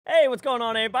Hey, what's going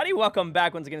on, everybody? Welcome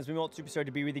back once again. It's me, Molt. Super stoked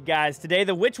to be with you guys today.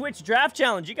 The Witch Draft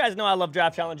Challenge. You guys know I love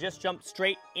Draft Challenge. Just jump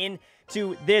straight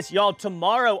into this. Y'all,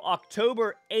 tomorrow,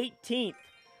 October 18th,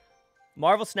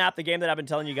 Marvel Snap, the game that I've been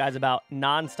telling you guys about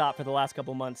nonstop for the last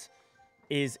couple months,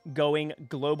 is going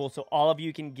global. So all of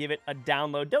you can give it a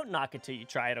download. Don't knock it till you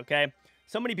try it, okay?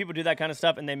 So many people do that kind of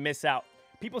stuff and they miss out.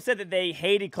 People said that they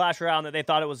hated Clash Royale and that they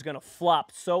thought it was going to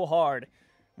flop so hard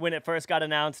when it first got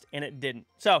announced, and it didn't.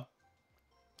 So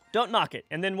don't knock it.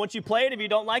 And then once you play it, if you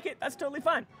don't like it, that's totally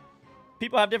fine.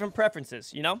 People have different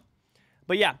preferences, you know?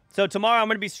 But yeah, so tomorrow I'm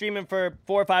going to be streaming for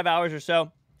 4 or 5 hours or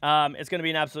so. It's going to be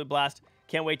an absolute blast.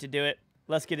 Can't wait to do it.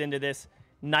 Let's get into this.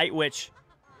 Night Witch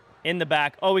in the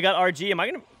back. Oh, we got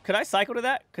RG. Could I cycle to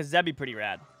that? Because that'd be pretty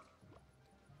rad.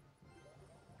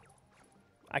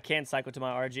 I can cycle to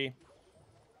my RG.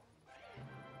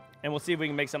 And we'll see if we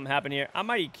can make something happen here. I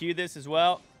might EQ this as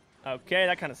well. Okay,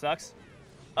 that kind of sucks.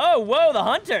 Oh, whoa, the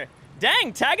Hunter.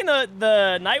 Dang, tagging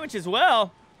the Night Witch as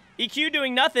well. EQ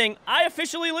doing nothing. I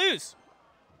officially lose.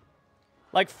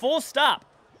 Like, full stop.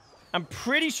 I'm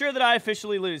pretty sure that I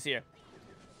officially lose here.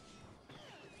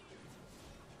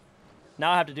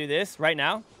 Now I have to do this right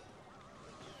now.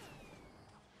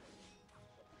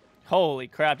 Holy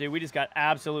crap, dude. We just got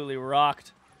absolutely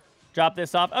rocked. Drop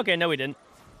this off. Okay, no, we didn't.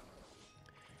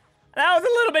 That was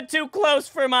a little bit too close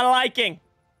for my liking.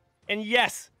 And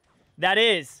yes, that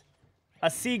is a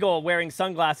seagull wearing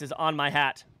sunglasses on my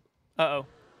hat. Uh-oh. All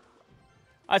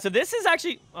right, so this is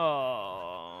actually... Oh.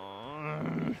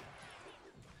 I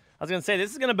was going to say,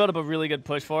 this is going to build up a really good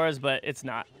push for us, but it's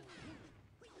not.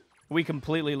 We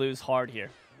completely lose hard here.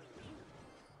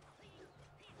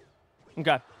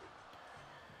 Okay.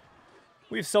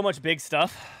 We have so much big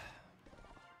stuff.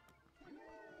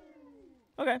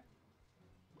 Okay.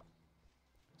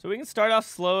 So we can start off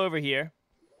slow over here.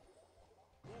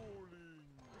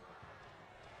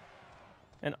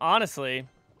 And honestly,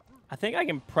 I think I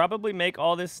can probably make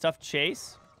all this stuff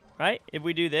chase, right? If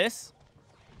we do this.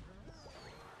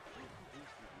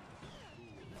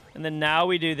 And then now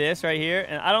we do this right here.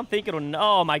 And I don't think it'll...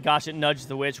 Oh my gosh, it nudged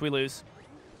the witch. We lose.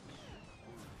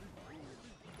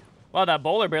 Wow, that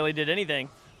bowler barely did anything.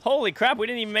 Holy crap, we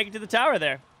didn't even make it to the tower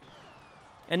there.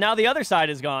 And now the other side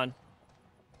is gone.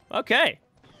 Okay.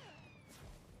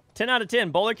 10 out of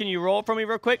 10. Bowler, can you roll for me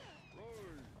real quick?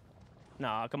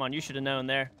 No, come on. You should have known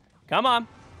there. Come on.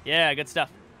 Yeah, good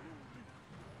stuff.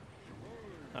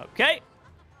 Okay.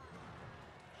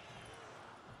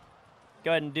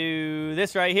 Go ahead and do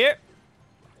this right here.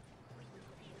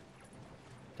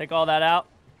 Take all that out.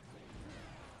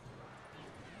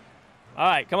 All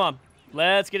right, come on.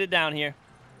 Let's get it down here.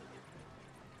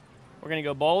 We're going to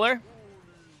go bowler.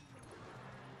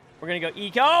 We're going to go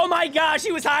EK. Oh, my gosh.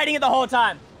 He was hiding it the whole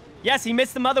time. Yes, he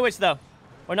missed the Mother Witch, though.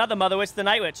 Or not the Mother Witch, the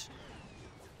Night Witch.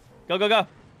 Go, go, go. All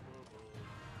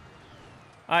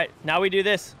right, now we do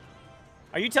this.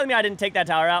 Are you telling me I didn't take that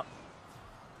tower out?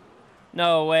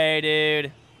 No way,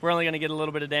 dude. We're only going to get a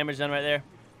little bit of damage done right there.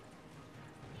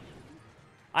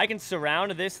 I can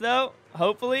surround this, though,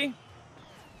 hopefully.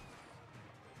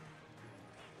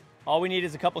 All we need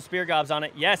is a couple spear gobs on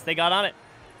it. Yes, they got on it.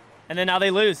 And then now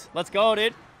they lose. Let's go,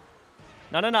 dude.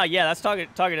 No, no, no. Yeah, that's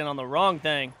targeting on the wrong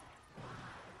thing.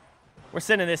 We're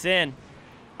sending this in.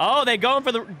 Oh, they're going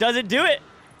for the... Does it do it?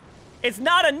 It's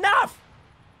not enough!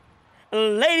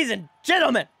 Ladies and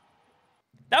gentlemen,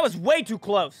 that was way too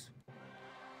close.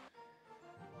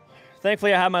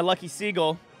 Thankfully, I have my lucky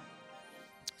seagull,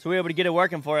 so we were able to get it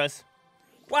working for us.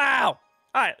 Wow!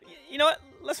 All right, you know what?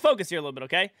 Let's focus here a little bit,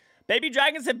 okay? Baby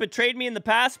dragons have betrayed me in the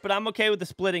past, but I'm okay with the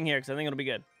splitting here because I think it'll be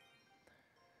good.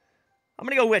 I'm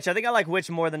going to go witch. I think I like witch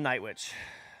more than night witch.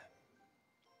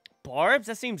 Barbs?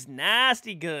 That seems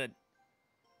nasty good.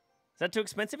 Is that too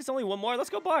expensive? It's only one more. Let's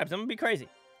go barbs. I'm going to be crazy.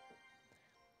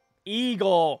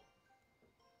 Eagle.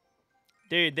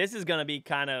 Dude, this is going to be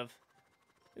kind of...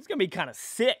 It's going to be kind of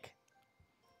sick.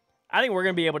 I think we're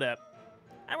going to be able to...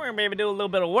 I think we're going to be able to do a little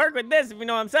bit of work with this, if you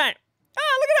know what I'm saying.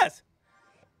 Ah, look at us.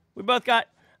 We both got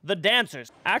the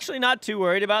dancers. Actually not too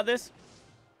worried about this.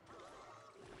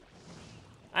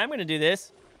 I'm going to do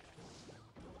this.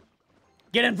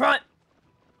 Get in front.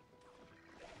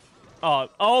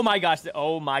 Oh my gosh.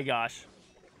 Oh my gosh.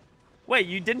 Wait,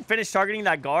 you didn't finish targeting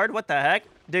that guard? What the heck?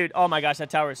 Dude, oh my gosh,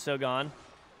 that tower is so gone.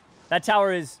 That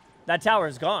tower is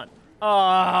gone.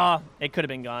 Oh, it could have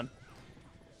been gone.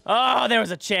 Oh, there was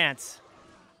a chance.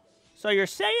 So you're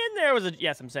saying there was a...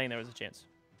 Yes, I'm saying there was a chance.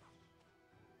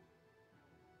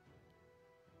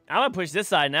 I'm going to push this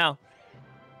side now.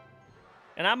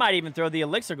 And I might even throw the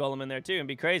elixir golem in there too and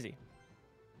be crazy.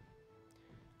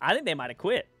 I think they might have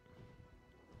quit.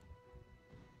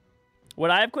 Would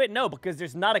I have quit? No, because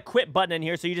there's not a quit button in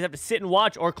here, so you just have to sit and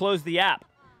watch or close the app.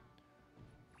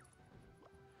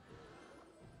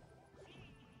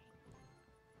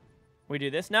 We do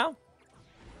this now.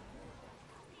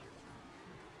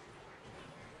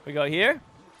 We go here.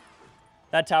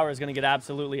 That tower is going to get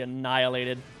absolutely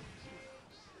annihilated.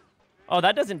 Oh,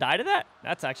 that doesn't die to that?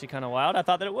 That's actually kind of wild. I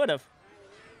thought that it would have.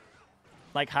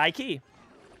 Like high key.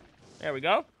 There we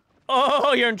go.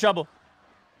 Oh, you're in trouble.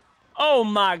 Oh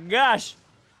my gosh.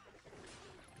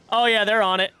 Oh yeah, they're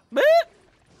on it. Boop.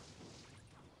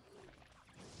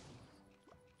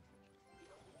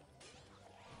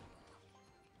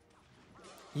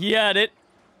 Yeah, it.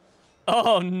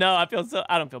 Oh no, I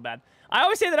don't feel bad. I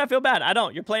always say that I feel bad. I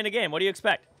don't. You're playing a game. What do you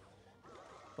expect?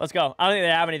 Let's go. I don't think they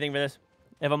have anything for this,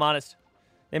 if I'm honest.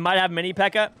 They might have mini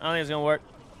P.E.K.K.A. I don't think it's gonna work.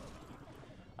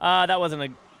 That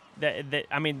wasn't a.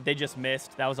 I mean, they just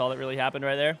missed. That was all that really happened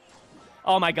right there.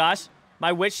 Oh my gosh,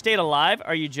 my witch stayed alive.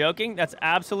 Are you joking? That's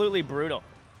absolutely brutal.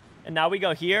 And now we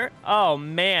go here. Oh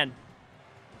man.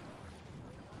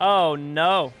 Oh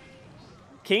no.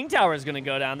 King Tower is gonna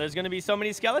go down. There's gonna be so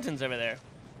many skeletons over there.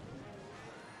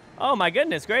 Oh my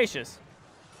goodness gracious.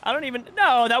 I don't even.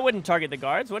 No, that wouldn't target the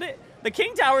guards, would it? The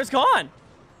King Tower is gone.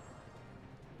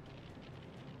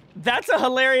 That's a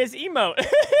hilarious emote.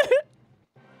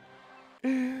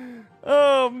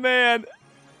 Oh, man.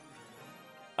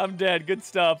 I'm dead. Good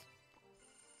stuff.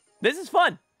 This is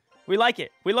fun. We like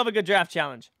it. We love a good draft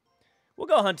challenge. We'll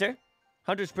go Hunter.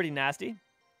 Hunter's pretty nasty.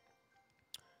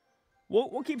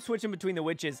 We'll keep switching between the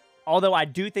witches, although I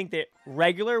do think that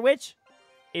regular witch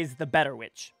is the better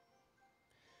witch.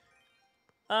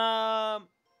 We'll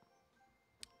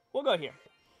go here.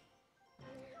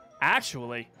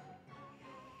 Actually...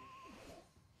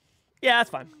 yeah, that's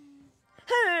fine.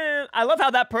 I love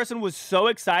how that person was so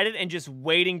excited and just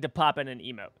waiting to pop in an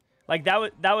emote. Like,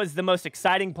 that was the most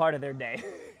exciting part of their day.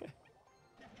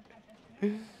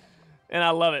 And I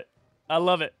love it. I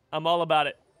love it. I'm all about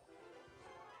it.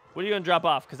 What are you going to drop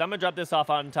off? Because I'm going to drop this off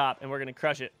on top, and we're going to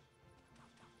crush it.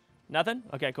 Nothing?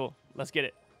 Okay, cool. Let's get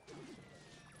it.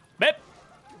 Bip.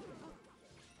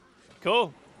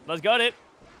 Cool. Let's go, dude.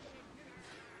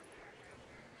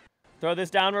 Throw this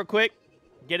down real quick.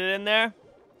 Get it in there.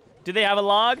 Do they have a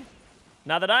log?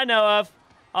 Not that I know of.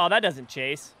 Oh, that doesn't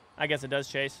chase. I guess it does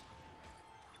chase.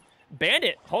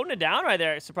 Bandit holding it down right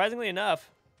there, surprisingly enough.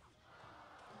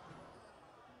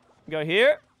 Go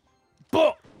here.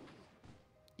 Boom.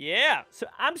 Yeah. So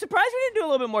I'm surprised we didn't do a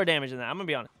little bit more damage than that. I'm going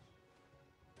to be honest.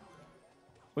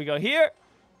 We go here.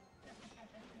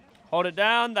 Hold it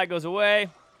down. That goes away.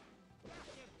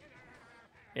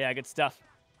 Yeah, good stuff.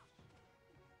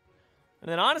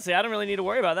 And then, honestly, I don't really need to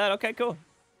worry about that. Okay, cool.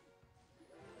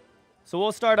 So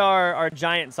we'll start our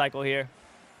giant cycle here.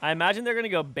 I imagine they're going to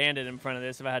go bandit in front of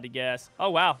this, if I had to guess. Oh,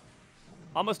 wow.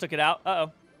 Almost took it out.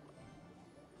 Uh-oh.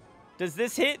 Does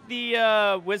this hit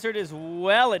the wizard as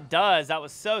well? It does. That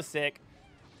was so sick.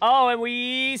 Oh, and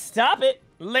we stop it,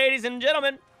 ladies and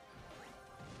gentlemen.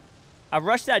 I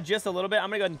rushed that just a little bit. I'm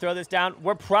going to go ahead and throw this down.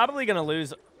 We're probably going to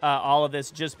lose all of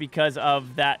this just because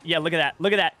of that. Yeah, look at that.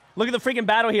 Look at that. Look at the freaking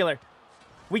battle healer.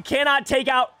 We cannot take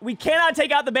out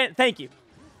the bandit. Thank you.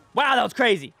 Wow, that was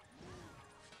crazy.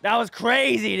 That was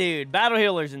crazy, dude. Battle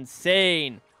healer's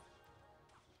insane.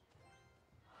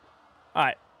 All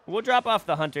right. We'll drop off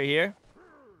the hunter here.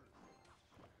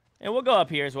 And we'll go up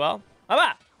here as well.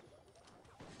 Ah!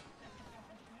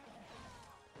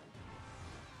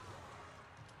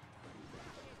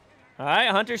 All right,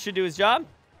 hunter should do his job.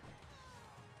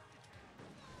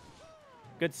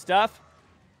 Good stuff.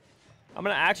 I'm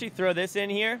going to actually throw this in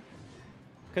here.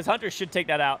 Because hunter should take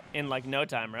that out in, like, no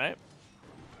time, right?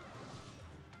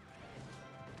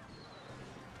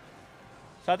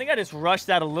 So I think I just rushed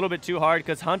that a little bit too hard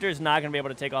because hunter's not going to be able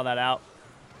to take all that out.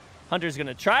 Hunter's going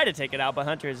to try to take it out, but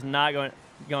hunter is not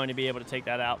going to be able to take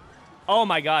that out. Oh,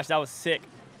 my gosh, that was sick.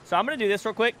 So I'm going to do this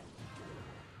real quick.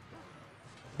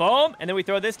 Boom. And then we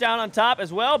throw this down on top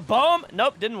as well. Boom.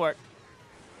 Nope, didn't work.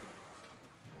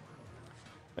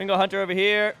 We can go hunter over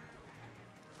here.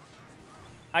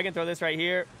 I can throw this right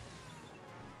here.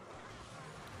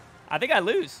 I think I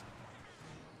lose.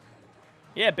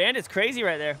 Yeah, bandit's crazy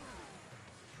right there.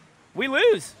 We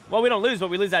lose. Well, we don't lose, but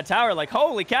we lose that tower. Like,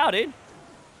 holy cow, dude.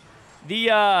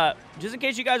 The, just in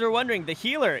case you guys were wondering, the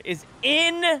healer is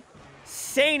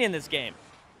insane in this game.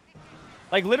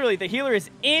 Like, literally, the healer is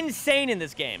insane in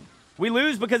this game. We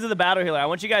lose because of the battle healer. I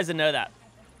want you guys to know that.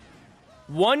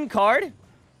 One card?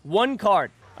 One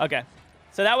card. Okay.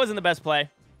 So that wasn't the best play.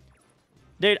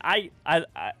 Dude, I'm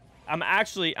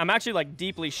actually like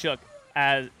deeply shook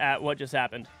at what just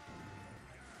happened.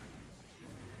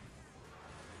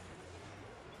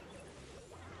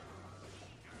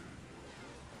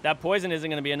 That poison isn't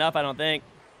going to be enough, I don't think.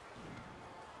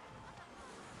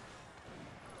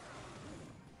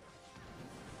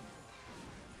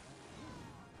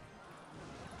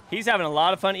 He's having a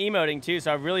lot of fun emoting, too,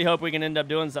 so I really hope we can end up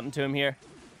doing something to him here.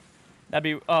 That'd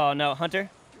be... Oh, no. Hunter.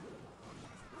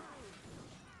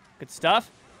 Good stuff.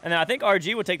 And then I think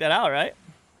RG will take that out, right?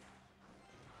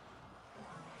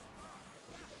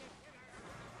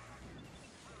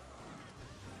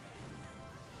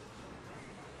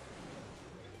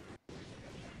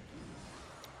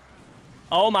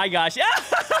 Oh, my gosh. Yeah!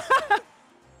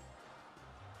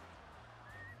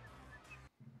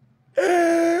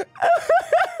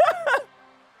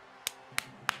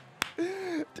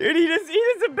 Dude, he just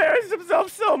embarrassed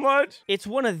himself so much. It's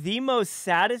one of the most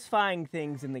satisfying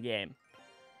things in the game.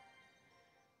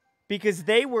 Because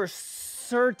they were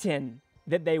certain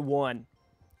that they won.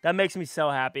 That makes me so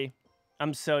happy.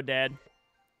 I'm so dead.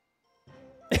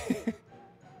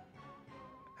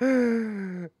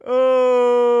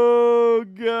 Oh,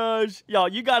 gosh. Y'all,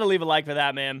 you got to leave a like for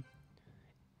that, man.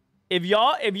 If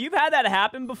you've had that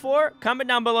happen before, comment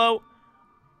down below.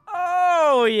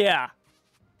 Oh, yeah.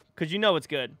 Because you know it's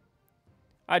good.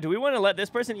 All right, do we want to let this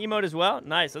person emote as well?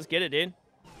 Nice, let's get it, dude.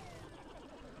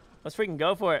 Let's freaking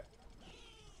go for it.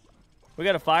 We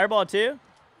got a fireball, too?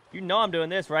 You know I'm doing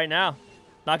this right now.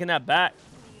 Knocking that back.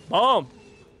 Boom.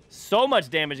 So much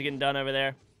damage getting done over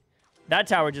there. That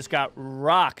tower just got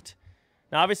rocked.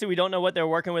 Now, obviously, we don't know what they're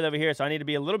working with over here, so I need to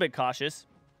be a little bit cautious.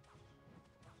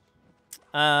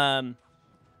 I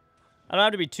don't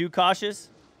have to be too cautious.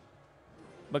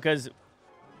 Because...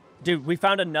 Dude, we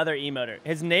found another emoter.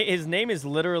 His name is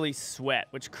literally Sweat,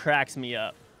 which cracks me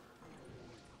up.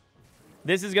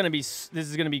 This is gonna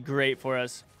be great for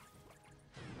us.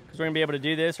 Because we're gonna be able to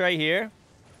do this right here.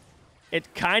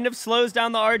 It kind of slows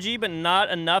down the RG, but not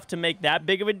enough to make that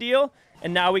big of a deal.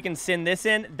 And now we can send this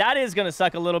in. That is gonna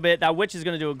suck a little bit. That witch is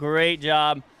gonna do a great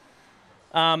job.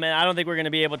 And I don't think we're gonna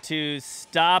be able to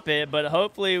stop it, but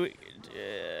hopefully,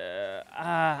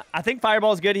 I think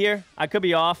Fireball's good here. I could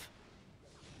be off.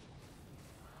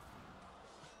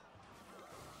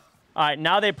 All right,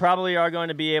 now they probably are going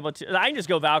to be able to... I can just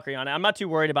go Valkyrie on it. I'm not too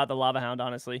worried about the Lava Hound,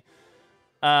 honestly.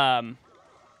 Not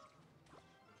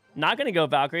going to go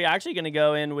Valkyrie. Actually going to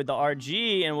go in with the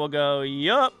RG, and we'll go,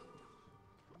 yup.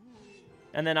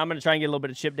 And then I'm going to try and get a little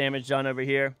bit of chip damage done over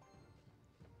here.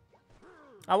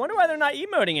 I wonder why they're not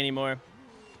emoting anymore.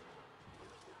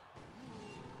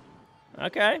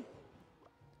 Okay.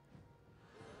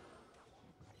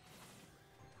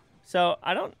 So,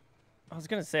 I was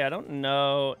going to say, I don't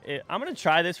know. I'm going to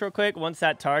try this real quick once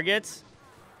that targets.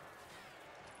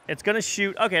 It's going to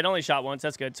shoot. Okay, it only shot once.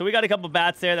 That's good. So we got a couple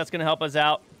bats there. That's going to help us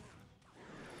out.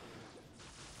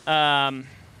 So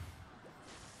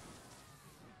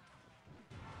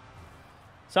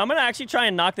I'm going to actually try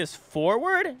and knock this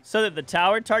forward so that the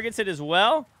tower targets it as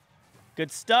well.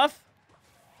 Good stuff.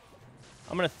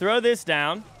 I'm going to throw this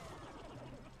down.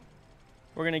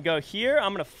 We're going to go here.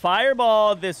 I'm going to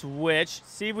fireball this witch.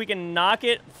 See if we can knock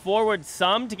it forward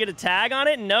some to get a tag on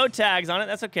it. No tags on it.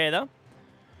 That's okay, though.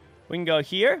 We can go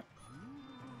here.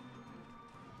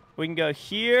 We can go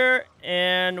here.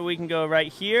 And we can go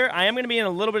right here. I am going to be in a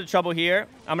little bit of trouble here.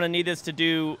 I'm going to need this to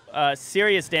do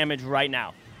serious damage right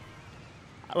now.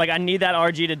 Like, I need that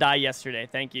RG to die yesterday.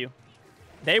 Thank you.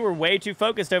 They were way too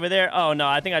focused over there. Oh, no.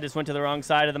 I think I just went to the wrong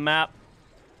side of the map.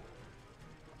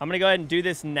 I'm going to go ahead and do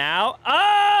this now.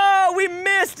 Oh, we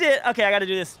missed it. Okay, I got to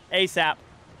do this ASAP.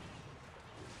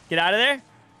 Get out of there.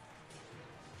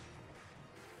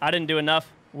 I didn't do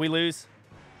enough. We lose.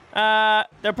 They're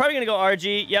probably going to go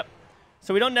RG. Yep.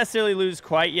 So we don't necessarily lose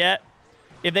quite yet.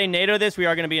 If they NATO this, we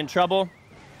are going to be in trouble.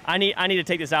 I need to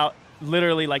take this out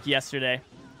literally like yesterday.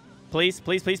 Please,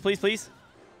 please, please, please, please.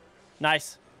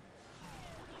 Nice.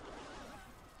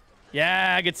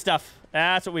 Yeah, good stuff.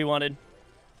 That's what we wanted.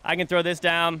 I can throw this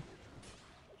down.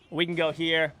 We can go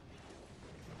here.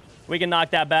 We can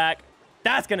knock that back.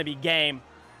 That's going to be game.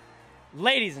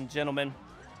 Ladies and gentlemen.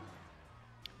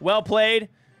 Well played.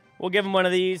 We'll give them one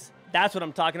of these. That's what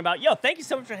I'm talking about. Yo, thank you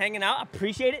so much for hanging out. I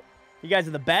appreciate it. You guys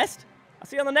are the best. I'll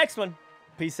see you on the next one.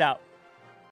 Peace out.